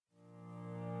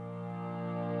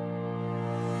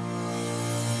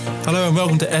Hello and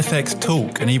welcome to FX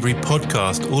Talk, an eBree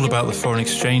podcast all about the foreign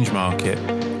exchange market,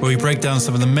 where we break down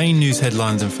some of the main news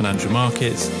headlines in financial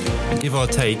markets and give our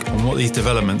take on what these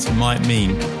developments might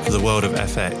mean for the world of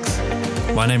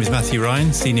FX. My name is Matthew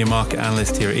Ryan, Senior Market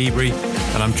Analyst here at eBree,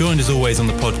 and I'm joined as always on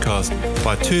the podcast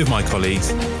by two of my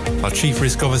colleagues, our Chief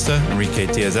Risk Officer, Enrique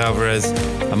Diaz-Alvarez,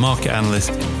 and Market Analyst,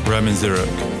 Roman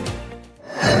Zuruk.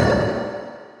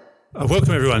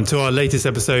 Welcome everyone to our latest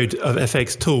episode of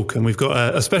FX Talk, and we've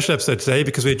got a special episode today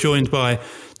because we're joined by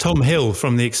Tom Hill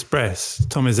from The Express.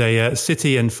 Tom is a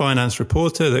city and finance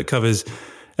reporter that covers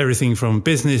everything from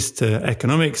business to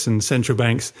economics and central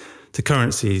banks to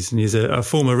currencies, and he's a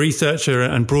former researcher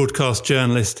and broadcast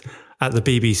journalist at the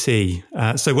BBC.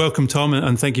 So welcome Tom,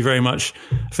 and thank you very much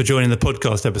for joining the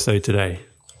podcast episode today.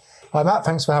 Hi Matt,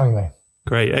 thanks for having me.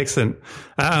 Great, excellent.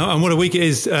 And what a week it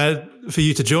is for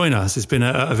you to join us. It's been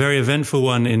a very eventful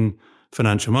one in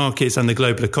financial markets and the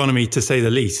global economy, to say the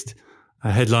least.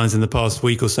 Headlines in the past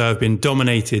week or so have been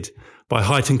dominated by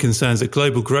heightened concerns that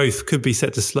global growth could be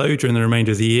set to slow during the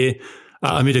remainder of the year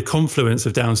amid a confluence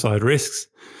of downside risks.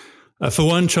 For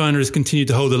one, China has continued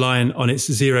to hold the line on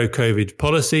its zero COVID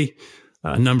policy.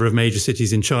 A number of major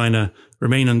cities in China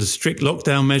remain under strict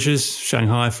lockdown measures.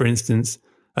 Shanghai, for instance,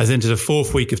 has entered a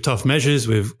fourth week of tough measures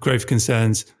with growing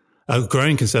concerns, I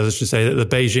should say, that the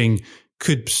Beijing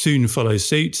could soon follow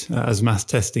suit as mass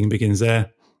testing begins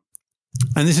there.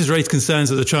 And this has raised concerns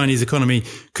that the Chinese economy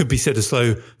could be set to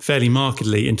slow fairly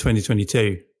markedly in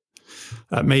 2022.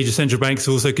 Major central banks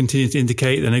also continue to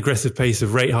indicate an aggressive pace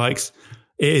of rate hikes.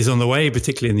 It is on the way,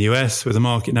 particularly in the US, with the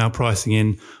market now pricing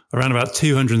in around about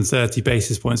 230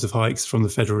 basis points of hikes from the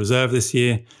Federal Reserve this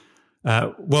year.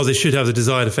 While this should have the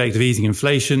desired effect of easing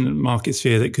inflation, markets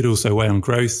fear that could also weigh on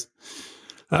growth.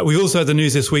 We also had the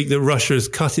news this week that Russia has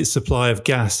cut its supply of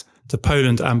gas to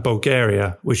Poland and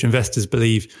Bulgaria, which investors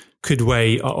believe could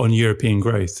weigh on European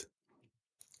growth.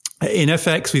 In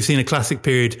FX, we've seen a classic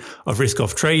period of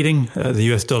risk-off trading. The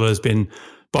US dollar has been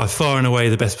by far and away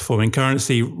the best performing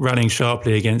currency, rallying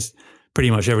sharply against pretty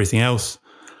much everything else.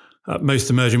 Most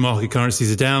emerging market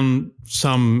currencies are down,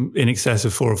 some in excess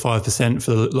of 4 or 5%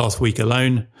 for the last week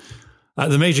alone.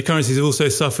 The major currencies have also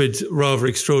suffered rather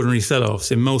extraordinary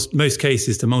sell-offs, in most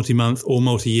cases to multi-month or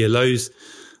multi-year lows.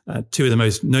 Two of the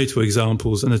most notable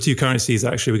examples, and the two currencies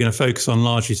actually we're going to focus on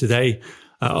largely today,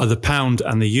 are the pound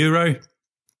and the euro.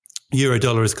 Euro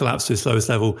dollar has collapsed to its lowest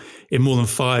level in more than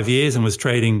 5 years and was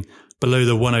trading below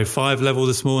the 105 level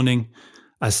this morning.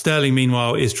 Sterling,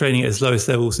 meanwhile, is trading at its lowest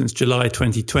level since July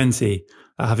 2020,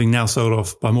 having now sold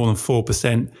off by more than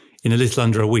 4% in a little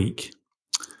under a week.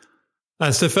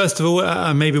 So first of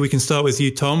all, maybe we can start with you,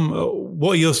 Tom.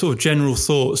 What are your sort of general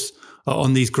thoughts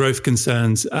on these growth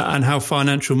concerns and how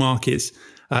financial markets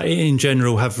in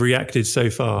general have reacted so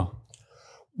far?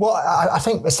 Well, I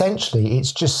think essentially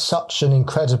it's just such an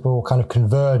incredible kind of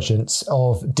convergence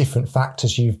of different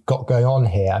factors you've got going on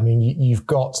here. I mean, you've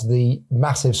got the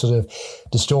massive sort of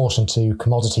distortion to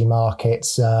commodity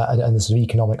markets and the sort of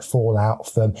economic fallout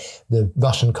from the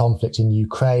Russian conflict in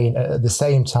Ukraine. At the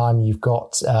same time, you've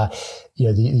got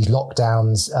these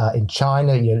lockdowns in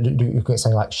China. You've got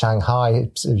something like Shanghai,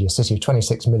 a city of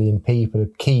 26 million people, a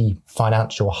key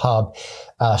financial hub,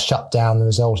 shut down, the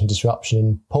resulting disruption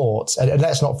in ports. And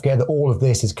let's not forget that all of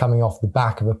this is coming off the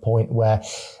back of a point where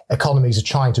economies are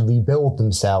trying to rebuild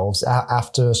themselves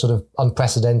after a sort of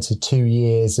unprecedented 2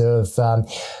 years of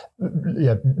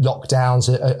lockdowns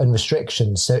and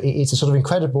restrictions. So it's a sort of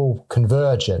incredible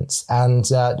convergence.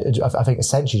 And I think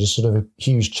essentially just sort of a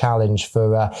huge challenge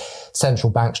for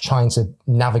central banks trying to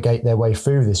navigate their way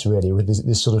through this, really, with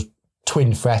this sort of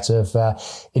twin threat of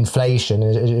inflation,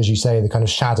 as you say, the kind of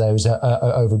shadows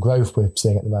over growth we're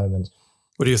seeing at the moment.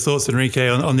 What are your thoughts, Enrique,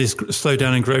 on this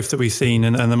slowdown in growth that we've seen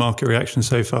and the market reaction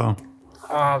so far?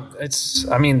 It's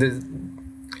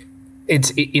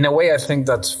in a way, I think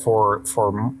that's for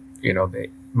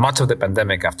much of the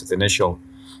pandemic after the initial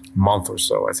month or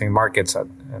so. I think markets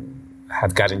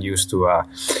had gotten used to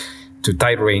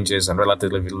tight ranges and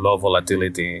relatively low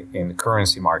volatility in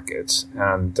currency markets.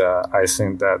 And I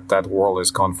think that world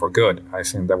is gone for good. I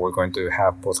think that we're going to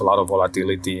have both a lot of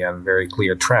volatility and very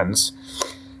clear trends.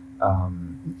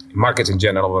 Markets in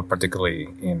general, but particularly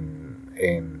in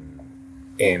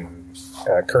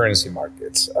currency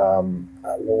markets.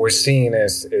 What we're seeing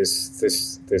is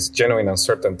this genuine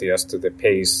uncertainty as to the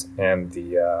pace and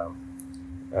the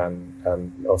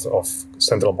of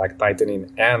central bank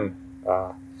tightening and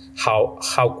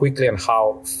how quickly and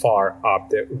how far up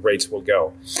the rates will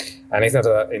go. And I think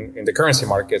that in the currency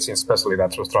markets, especially,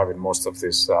 that's what's driving most of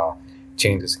these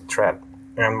changes in trend.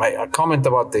 And my comment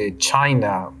about the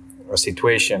China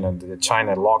situation and the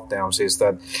China lockdowns is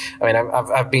that, I mean,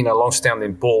 I've been a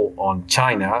long-standing bull on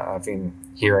China. I've been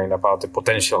hearing about the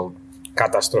potential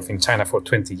catastrophe in China for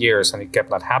 20 years, and it kept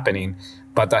not happening.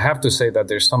 But I have to say that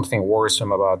there's something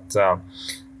worrisome about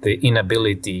the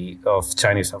inability of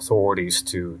Chinese authorities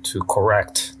to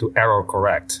error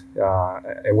correct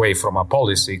away from a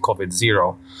policy,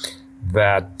 COVID-0,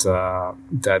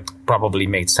 that probably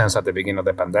made sense at the beginning of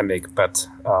the pandemic, but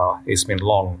it's been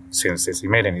long since it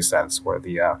made any sense, where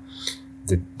the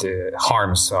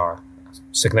harms are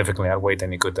significantly outweigh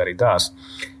any good that it does.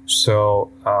 So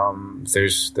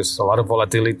there's a lot of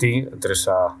volatility. There's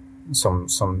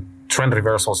some trend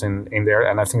reversals in there,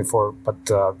 and I think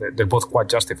they're both quite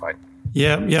justified.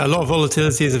 Yeah, a lot of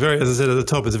volatility is as I said at the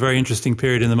top, it's a very interesting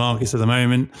period in the markets at the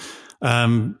moment.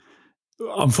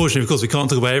 Unfortunately, of course, we can't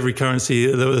talk about every currency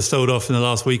that was sold off in the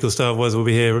last week or so, otherwise we'll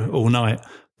be here all night.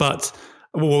 But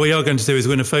what we are going to do is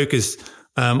we're going to focus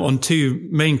on two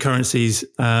main currencies.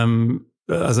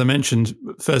 As I mentioned,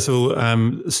 first of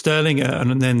all, sterling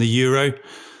and then the euro.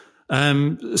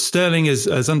 Sterling has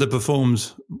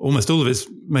underperformed almost all of its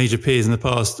major peers in the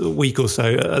past week or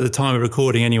so, at the time of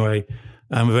recording anyway,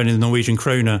 with only the Norwegian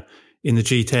kroner in the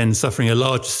G10 suffering a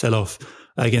large sell-off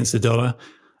against the dollar.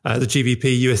 The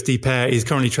GBP USD pair is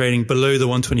currently trading below the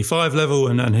 125 level,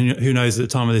 and who knows, at the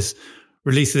time of this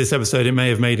release of this episode, it may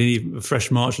have made a fresh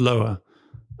march lower.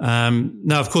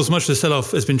 Now, of course, much of the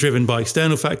sell-off has been driven by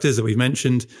external factors that we've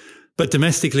mentioned, but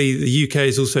domestically, the UK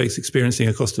is also experiencing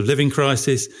a cost of living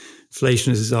crisis.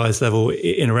 Inflation is at its highest level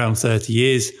in around 30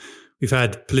 years. We've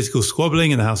had political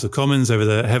squabbling in the House of Commons over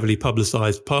the heavily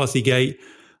publicised Partygate,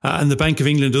 and the Bank of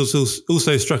England also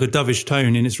struck a dovish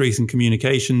tone in its recent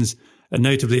communications, and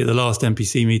notably at the last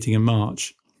MPC meeting in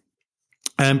March.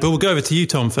 But we'll go over to you,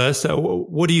 Tom, first.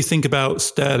 What do you think about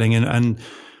sterling, and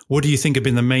what do you think have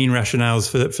been the main rationales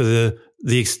for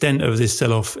the extent of this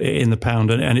sell-off in the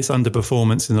pound and its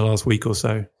underperformance in the last week or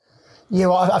so? Yeah,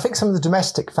 well, I think some of the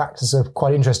domestic factors are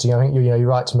quite interesting. I think you're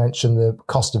right to mention the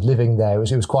cost of living there.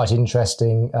 It was quite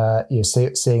interesting,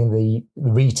 seeing the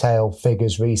retail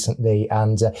figures recently,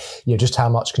 and just how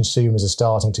much consumers are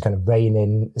starting to kind of rein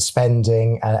in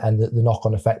spending, and the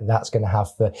knock-on effect that's going to have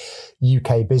for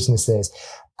UK businesses.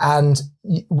 And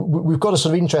we've got a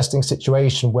sort of interesting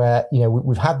situation where,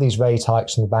 we've had these rate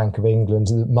hikes from the Bank of England.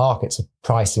 The markets are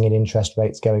pricing in interest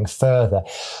rates going further.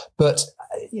 But,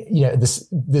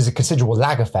 there's a considerable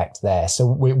lag effect there. So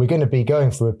we're going to be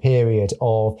going through a period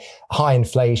of high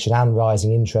inflation and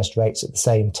rising interest rates at the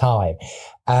same time.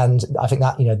 And I think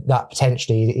that, that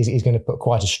potentially is going to put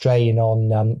quite a strain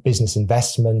on business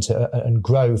investment and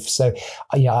growth. So,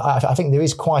 I think there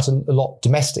is quite a lot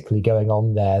domestically going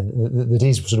on there that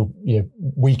is sort of,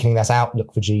 weakening that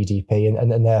outlook for GDP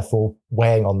and therefore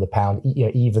weighing on the pound,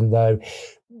 even though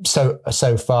so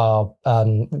far,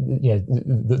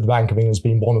 the Bank of England has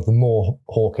been one of the more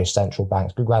hawkish central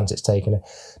banks. But granted, it's taken a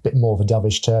bit more of a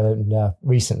dovish turn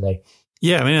recently.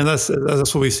 Yeah, I mean, that's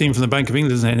what we've seen from the Bank of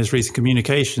England in its recent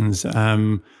communications.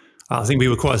 I think we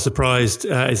were quite surprised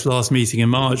at its last meeting in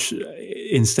March.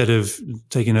 Instead of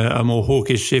taking a more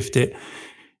hawkish shift, it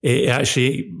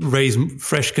actually raised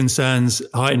fresh concerns,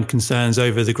 heightened concerns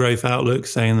over the growth outlook,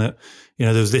 saying that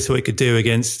there was little it could do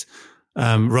against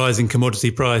rising commodity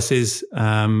prices,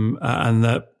 and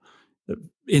that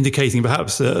indicating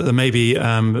perhaps that maybe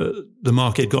the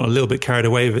market got a little bit carried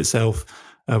away with itself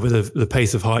with the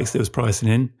pace of hikes that it was pricing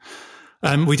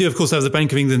in. We do, of course, have the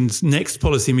Bank of England's next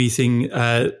policy meeting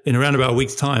in around about a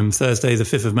week's time, Thursday, the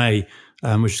 5th of May,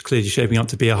 which is clearly shaping up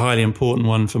to be a highly important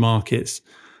one for markets.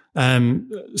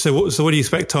 So what do you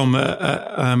expect, Tom,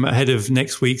 ahead of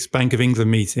next week's Bank of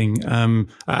England meeting, and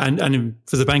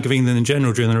for the Bank of England in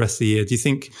general during the rest of the year? Do you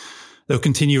think they'll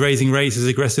continue raising rates as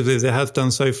aggressively as they have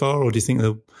done so far, or do you think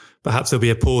perhaps there'll be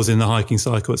a pause in the hiking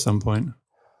cycle at some point?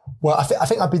 Well, I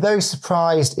think I'd be very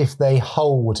surprised if they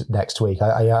hold next week.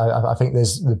 I think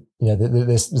there's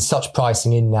there's such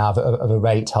pricing in now of a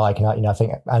rate hike, and I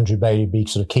think Andrew Bailey would be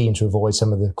sort of keen to avoid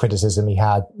some of the criticism he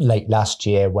had late last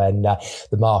year when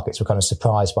the markets were kind of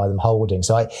surprised by them holding.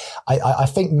 So I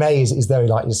think May is very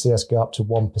likely to see us go up to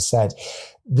 1%.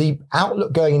 The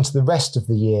outlook going into the rest of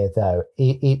the year, though,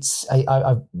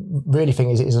 I really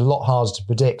think is a lot harder to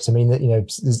predict. I mean,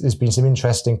 there's been some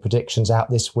interesting predictions out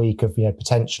this week of,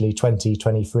 potentially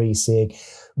 2023 seeing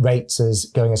rates as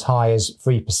going as high as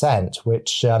 3%,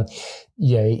 which,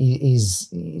 is,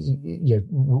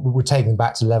 we're taking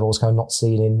back to levels kind of not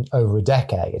seen in over a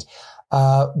decade.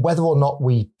 Whether or not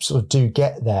we sort of do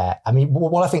get there, I mean,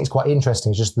 what I think is quite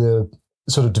interesting is just the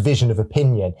sort of division of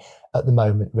opinion at the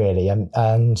moment, really. And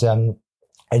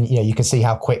And you can see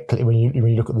how quickly, when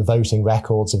you look at the voting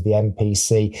records of the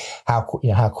MPC,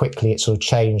 how quickly it sort of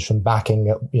changed from backing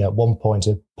at at one point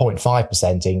a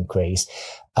 0.5% increase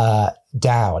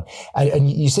down. And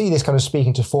you see this kind of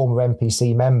speaking to former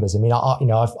MPC members. I mean,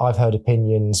 I've heard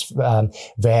opinions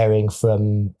varying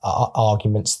from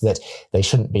arguments that they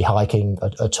shouldn't be hiking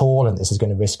at all, and this is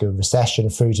going to risk a recession,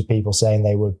 through to people saying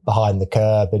they were behind the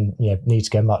curve and need to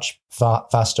go much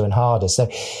faster and harder. So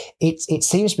it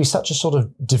seems to be such a sort of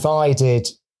divided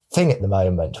thing at the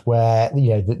moment, where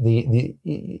there's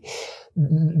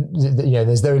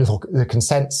very little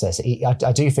consensus.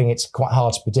 I do think it's quite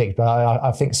hard to predict, but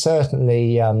I think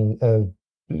certainly to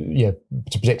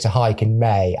predict a hike in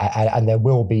May, and there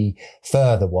will be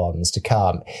further ones to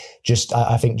come.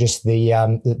 I think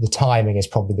the timing is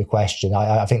probably the question.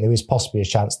 I think there is possibly a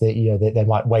chance that that they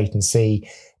might wait and see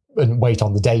and wait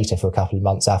on the data for a couple of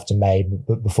months after May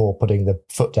before putting the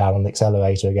foot down on the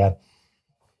accelerator again.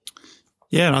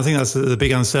 Yeah, and I think that's the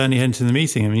big uncertainty hint in the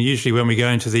meeting. I mean, usually when we go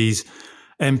into these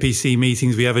MPC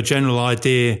meetings, we have a general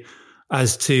idea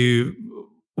as to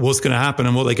what's going to happen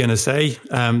and what they're going to say.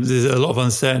 There's a lot of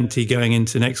uncertainty going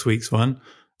into next week's one.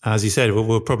 As you said,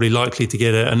 we're probably likely to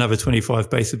get another 25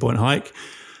 basis point hike.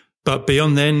 But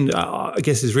beyond then, I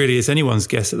guess it's anyone's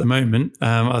guess at the moment.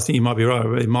 I think you might be right.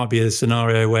 It might be a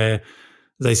scenario where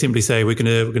they simply say we're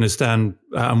going to stand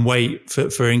and wait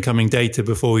for incoming data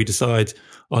before we decide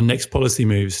on next policy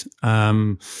moves.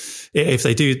 If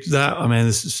they do that, I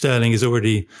mean, sterling is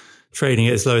already trading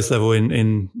at its lowest level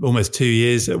in almost 2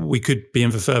 years. We could be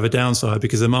in for further downside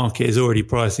because the market is already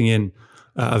pricing in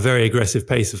a very aggressive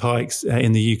pace of hikes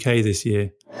in the UK this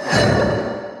year.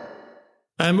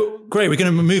 Great. We're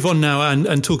going to move on now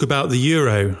and talk about the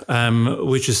euro,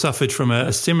 which has suffered from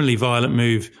a similarly violent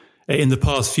move in the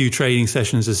past few trading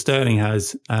sessions as sterling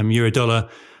has. Euro dollar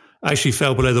actually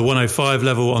fell below the 105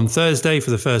 level on Thursday for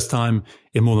the first time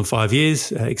in more than 5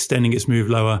 years, extending its move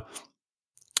lower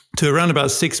to around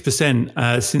about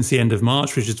 6% since the end of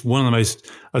March, which is one of the most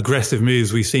aggressive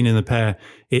moves we've seen in the pair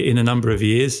in a number of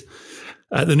years.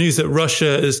 The news that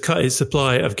Russia has cut its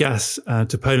supply of gas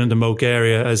to Poland and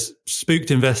Bulgaria has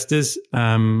spooked investors.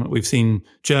 We've seen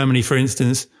Germany, for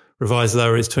instance, revise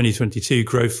lower its 2022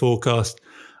 growth forecast.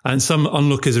 And some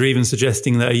onlookers are even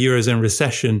suggesting that a Eurozone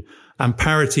recession and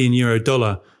parity in euro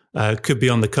dollar could be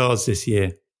on the cards this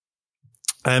year.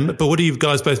 But what do you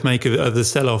guys both make of the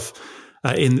sell-off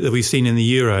that we've seen in the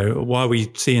euro? Why are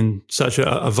we seeing such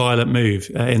a violent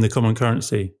move in the common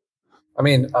currency? I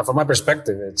mean, from my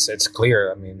perspective, it's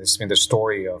clear. I mean, it's been the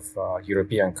story of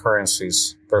European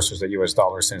currencies versus the US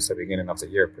dollar since the beginning of the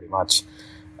year, pretty much.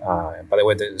 By the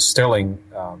way, the sterling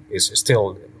is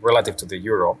still relative to the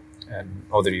euro and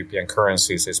other European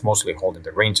currencies is mostly holding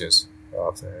the ranges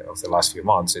of the last few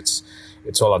months.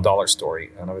 It's all a dollar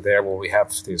story, and over there, where we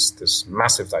have this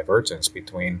massive divergence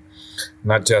between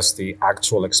not just the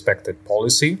actual expected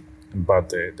policy,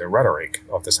 but the rhetoric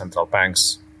of the central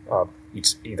banks.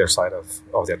 Either side of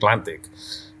the Atlantic.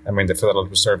 I mean, the Federal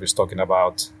Reserve is talking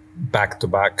about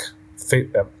back-to-back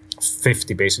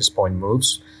 50 basis point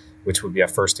moves, which would be a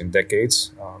first in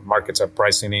decades. Markets are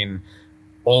pricing in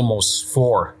almost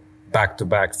 4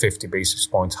 back-to-back 50 basis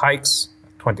point hikes,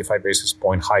 25 basis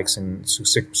point hikes in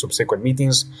subsequent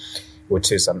meetings, which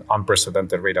is an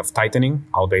unprecedented rate of tightening,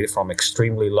 albeit from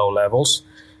extremely low levels,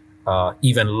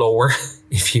 even lower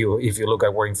if you look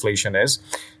at where inflation is.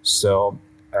 So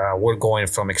we're going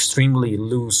from extremely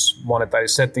loose monetary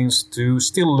settings to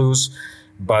still loose,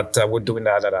 but we're doing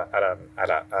that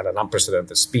at an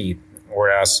unprecedented speed.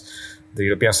 Whereas the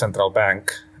European Central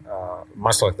Bank,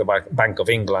 much like the Bank of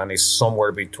England, is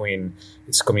somewhere between.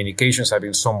 Its communications have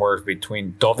been somewhere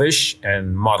between dovish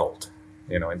and muddled,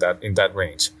 in that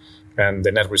range. And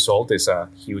the net result is a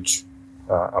huge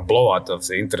a blowout of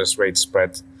the interest rate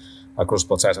spread across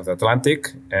both sides of the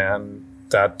Atlantic, and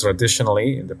that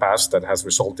traditionally in the past that has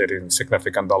resulted in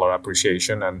significant dollar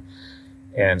appreciation,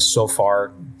 and so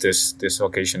far this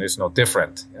occasion is no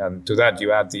different. And to that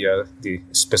you add the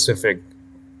specific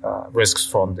risks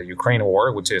from the Ukraine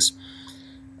war, which is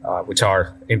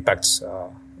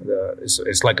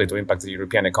likely to impact the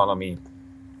European economy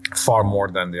far more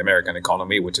than the American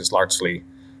economy, which is largely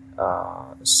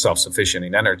self-sufficient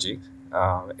in energy.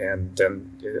 And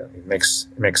then it makes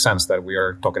sense that we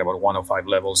are talking about 105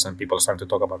 levels and people are starting to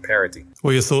talk about parity.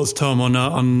 What are your thoughts, Tom,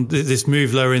 on this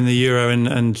move lower in the euro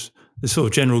and the sort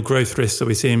of general growth risks that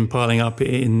we're seeing piling up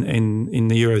in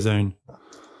the Eurozone?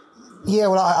 Yeah,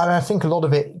 well, I think a lot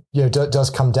of it, does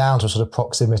come down to a sort of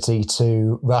proximity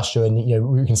to Russia, and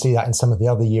we can see that in some of the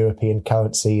other European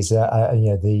currencies. The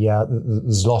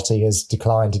zloty has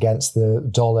declined against the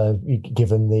dollar,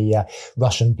 given the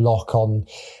Russian block on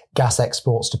gas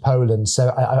exports to Poland.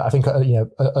 So I think a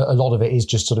lot of it is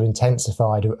just sort of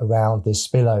intensified around this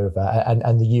spillover,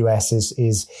 and the US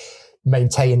is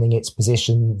maintaining its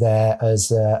position there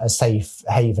as a safe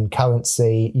haven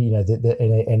currency, in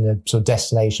a sort of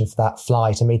destination for that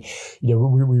flight. I mean,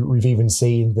 we've even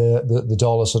seen the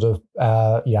dollar sort of,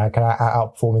 kind of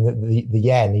outperforming the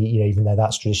yen, even though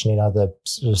that's traditionally another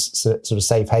sort of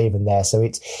safe haven there. So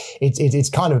it's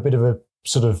kind of a bit of a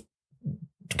sort of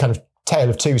kind of tale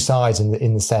of two sides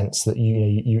in the sense that,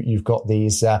 you've got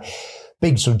these,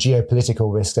 big sort of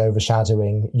geopolitical risks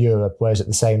overshadowing Europe, whereas at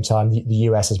the same time, the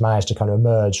US has managed to kind of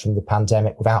emerge from the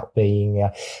pandemic without being,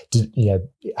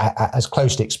 as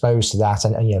closely exposed to that,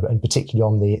 and particularly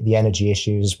on the energy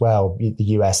issues as well. The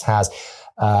US has,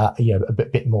 a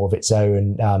bit more of its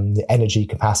own energy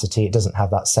capacity. It doesn't have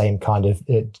that same kind of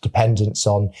dependence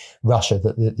on Russia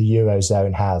that the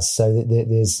Eurozone has. So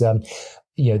there's, there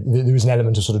is an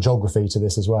element of sort of geography to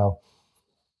this as well.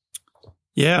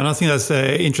 Yeah, and I think that's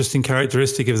an interesting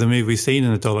characteristic of the move we've seen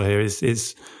in the dollar here.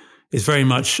 It's very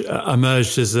much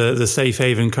emerged as the safe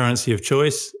haven currency of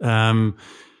choice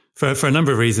for a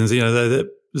number of reasons. The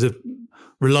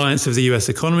reliance of the US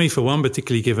economy, for one,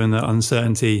 particularly given the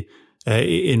uncertainty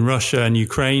in Russia and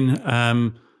Ukraine,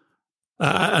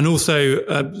 and also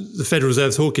the Federal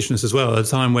Reserve's hawkishness as well. At a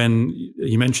time when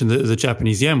you mentioned the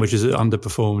Japanese yen, which has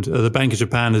underperformed, the Bank of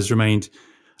Japan has remained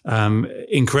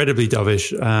incredibly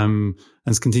dovish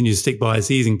and continues to stick by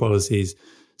its easing policies.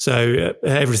 So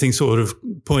everything's sort of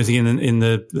pointing in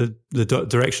the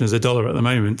direction of the dollar at the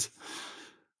moment.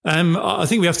 I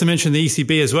think we have to mention the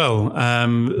ECB as well.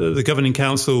 The Governing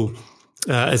Council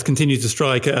has continued to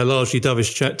strike a largely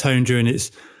dovish tone during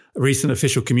its recent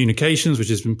official communications, which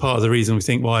has been part of the reason we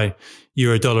think why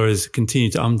euro-dollar has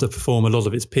continued to underperform a lot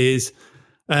of its peers.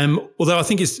 Although I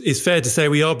think it's fair to say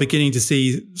we are beginning to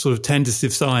see sort of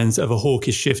tentative signs of a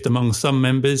hawkish shift among some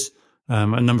members.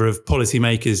 A number of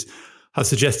policymakers have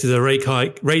suggested a rate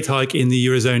hike in the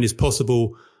Eurozone is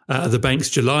possible at the bank's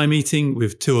July meeting,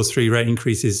 with 2 or 3 rate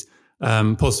increases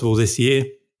possible this year.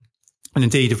 And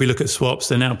indeed, if we look at swaps,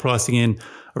 they're now pricing in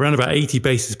around about 80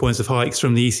 basis points of hikes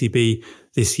from the ECB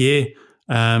this year,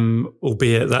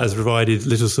 albeit that has provided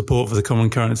little support for the common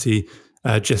currency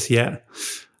just yet.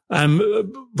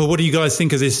 But what do you guys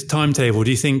think of this timetable?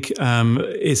 Do you think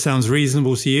it sounds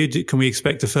reasonable to you? Can we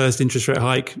expect a first interest rate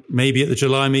hike maybe at the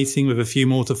July meeting, with a few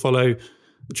more to follow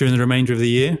during the remainder of the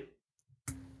year?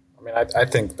 I mean, I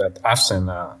think that absent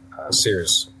a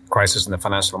serious crisis in the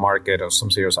financial market or some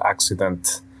serious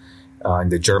accident in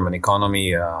the German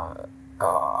economy,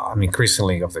 I'm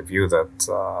increasingly of the view that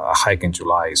a hike in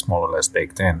July is more or less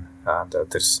baked in. That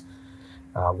there's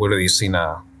we've already seen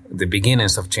the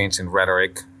beginnings of change in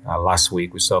rhetoric. Last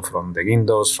week we saw from the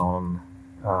Guindos, from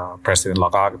President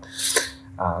Lagarde.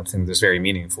 I think that's very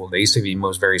meaningful. The ECB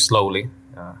moves very slowly.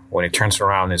 When it turns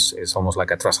around, it's almost like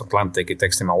a transatlantic. It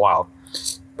takes them a while,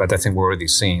 but I think we're already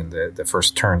seeing the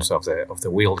first turns of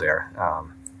the wheel there.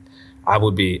 I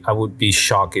would be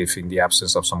shocked if, in the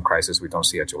absence of some crisis, we don't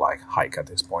see a July hike at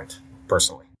this point,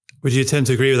 personally. Would you tend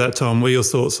to agree with that, Tom? What are your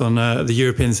thoughts on the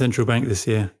European Central Bank this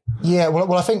year? Yeah,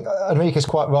 well, I think Enrique's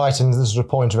quite right in this sort of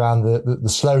point around the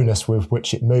slowness with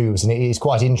which it moves. And it is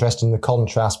quite interesting, the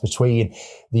contrast between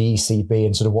the ECB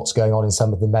and sort of what's going on in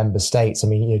some of the member states. I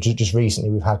mean, just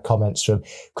recently we've had comments from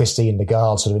Christine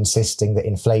Lagarde sort of insisting that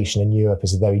inflation in Europe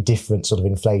is a very different sort of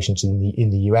inflation to in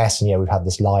the US. And, we've had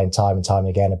this line time and time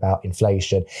again about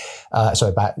inflation.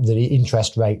 About the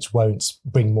interest rates won't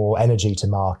bring more energy to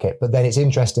market. But then it's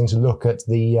interesting to look at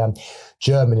the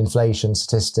German inflation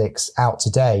statistics out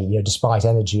today. Despite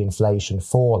energy inflation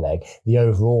falling, the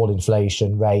overall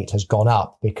inflation rate has gone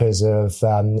up because of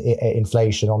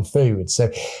inflation on food.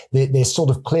 So there's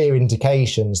sort of clear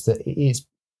indications that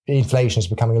inflation is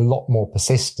becoming a lot more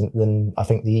persistent than I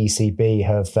think the ECB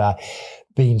have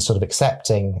been sort of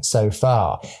accepting so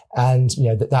far. And,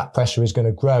 that pressure is going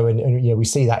to grow. And we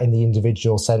see that in the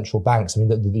individual central banks. I mean,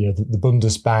 the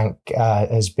Bundesbank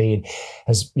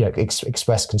has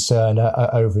expressed concern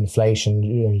over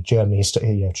inflation. Germany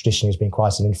traditionally has been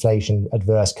quite an inflation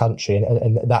adverse country,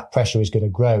 and that pressure is going to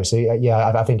grow. So,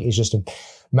 I think it's just a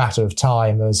matter of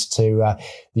time as to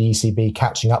the ECB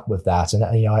catching up with that. And,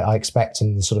 I expect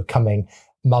in the sort of coming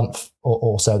month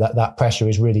or so, that pressure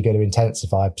is really going to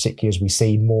intensify, particularly as we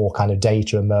see more kind of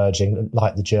data emerging,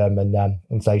 like the German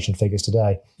inflation figures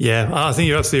today. Yeah, I think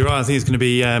you're absolutely right. I think it's going to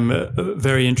be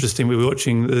very interesting. We're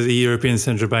watching the European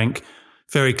Central Bank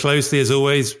very closely, as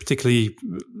always, particularly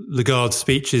Lagarde's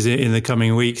speeches in the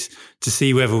coming weeks, to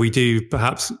see whether we do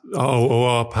perhaps or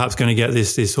are perhaps going to get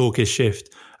this hawkish shift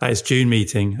at its June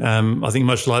meeting. I think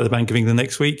much like the Bank of England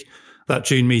next week, that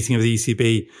June meeting of the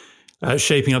ECB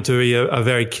shaping up to be a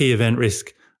very key event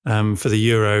risk for the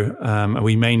euro. And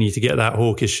we may need to get that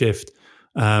hawkish shift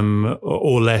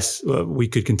or less. We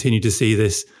could continue to see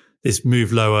this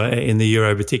move lower in the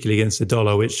euro, particularly against the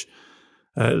dollar, which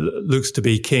looks to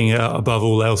be king above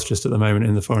all else just at the moment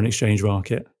in the foreign exchange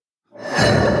market.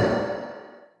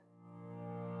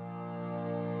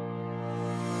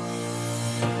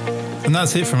 And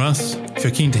that's it from us. If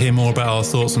you're keen to hear more about our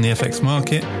thoughts on the FX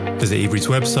market, visit eBrief's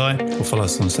website or follow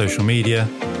us on social media.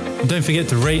 And don't forget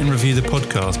to rate and review the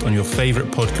podcast on your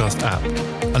favourite podcast app.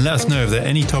 And let us know if there are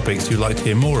any topics you'd like to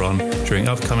hear more on during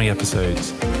upcoming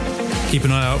episodes. Keep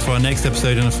an eye out for our next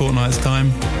episode in a fortnight's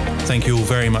time. Thank you all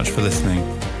very much for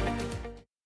listening.